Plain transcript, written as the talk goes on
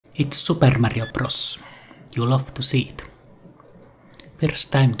It's Super Mario Bros. You love to see it.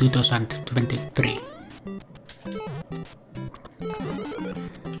 First time 2023.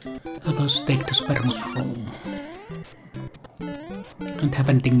 Let's take the Super Mushroom. Don't have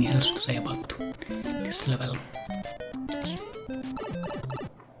anything else to say about this level.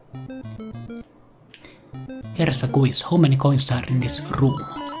 Here's a quiz. How many coins are in this room?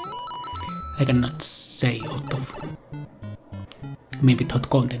 I cannot say out of me without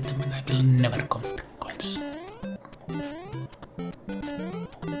counting them, and I will never count the coins.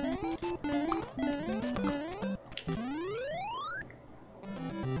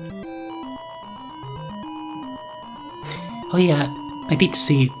 Oh yeah, I did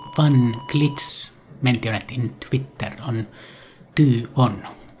see one glitch mentioned in Twitter on 2.1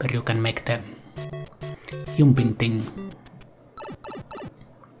 where you can make the jumping thing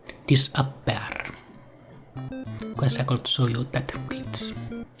disappear. Guess I could show you that glitch.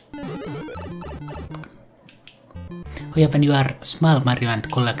 Oh yeah, when you are small Mario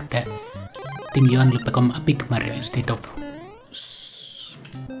and collect the thing, you only become a big Mario instead of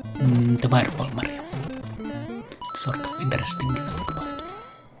the Fireball Mario. Sort of interesting to think about.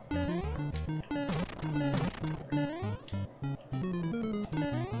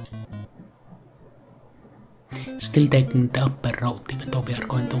 Still taking the upper road, even though we are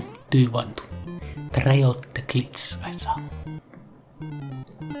going to do one to try out the glitch I saw.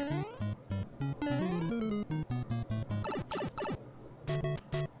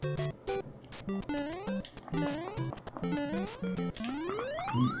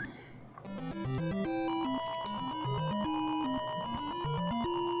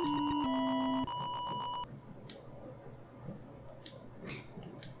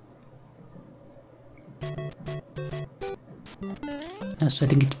 Yes, I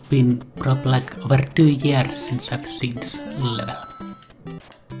think it's been probably like over 2 years since I've seen this level.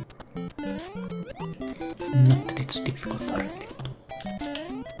 Not that it's difficult or anything.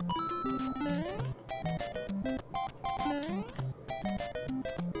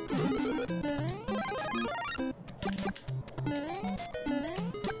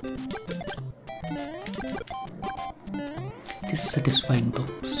 It is satisfying to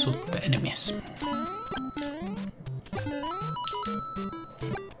shoot the enemies.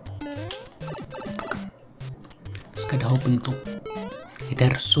 Kind of hoping to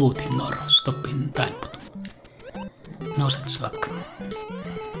either shoot him or stop in time, but no such luck.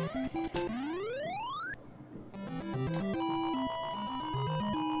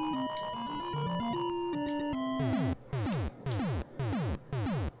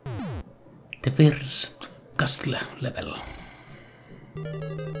 The first castle level.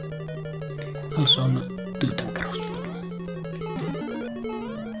 Also not too dangerous.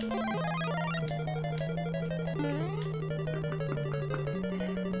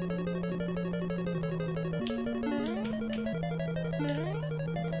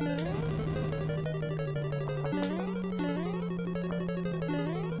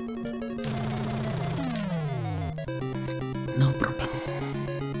 No problem.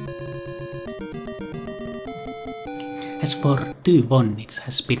 As for 2.1, it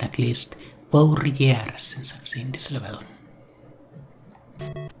has been at least 4 years since I've seen this level.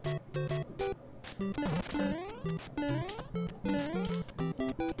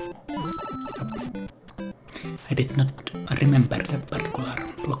 I did not remember that particular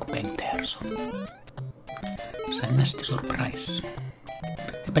block paint there, so it's a nasty surprise.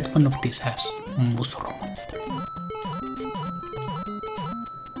 I bet one of these has mushroom on it.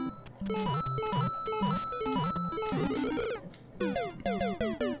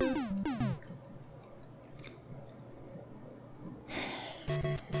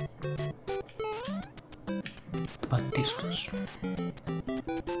 But this was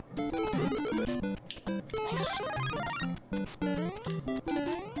nice.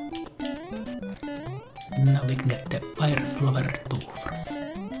 Now we can get the Fire Flower 2 from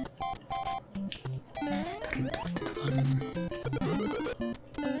the retracted one.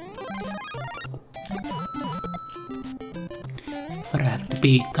 But I have to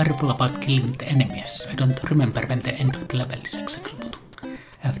be careful about killing the enemies. I don't remember when the end of the level is exactly, but I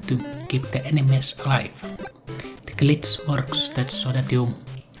have to keep the enemies alive. The glitch works that's so that you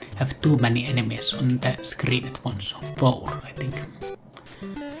have too many enemies on the screen at once. 4, I think.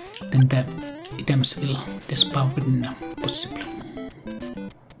 Then the items will despawn possibly.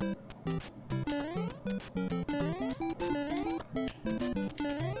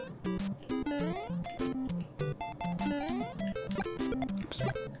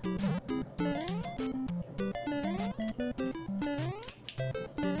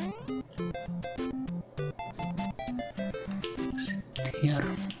 Here.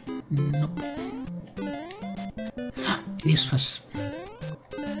 No. This was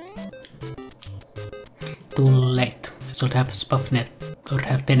too late. I should have spotted or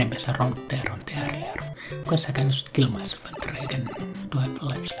have the enemies around there on the earlier. Because I can just kill myself and try again. Do I have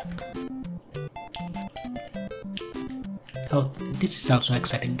lives left? Oh, this is also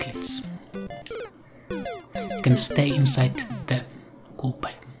exciting glitch. You can stay inside the coupe,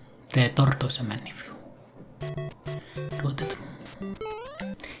 the tortoise man if you do that.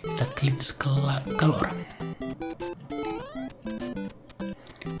 It's a glitch galore.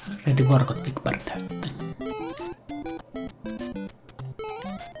 Already worked big part that thing.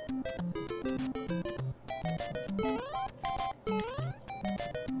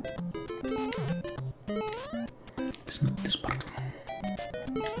 It's not this part.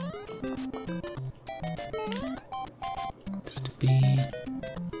 It's to be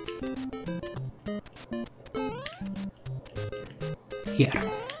here.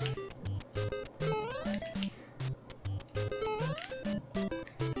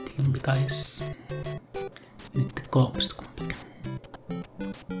 Guys, nyt kolmesta kumpikin.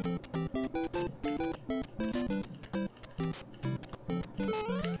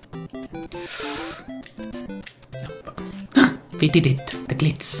 We did it, the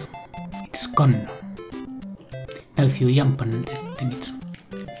glitch. It's gone. Now if you jump on it, then it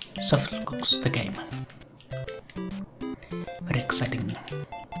shuttlecocks the game. Very exciting.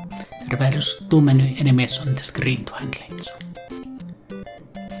 There were just too many enemies on the screen to handle it. So.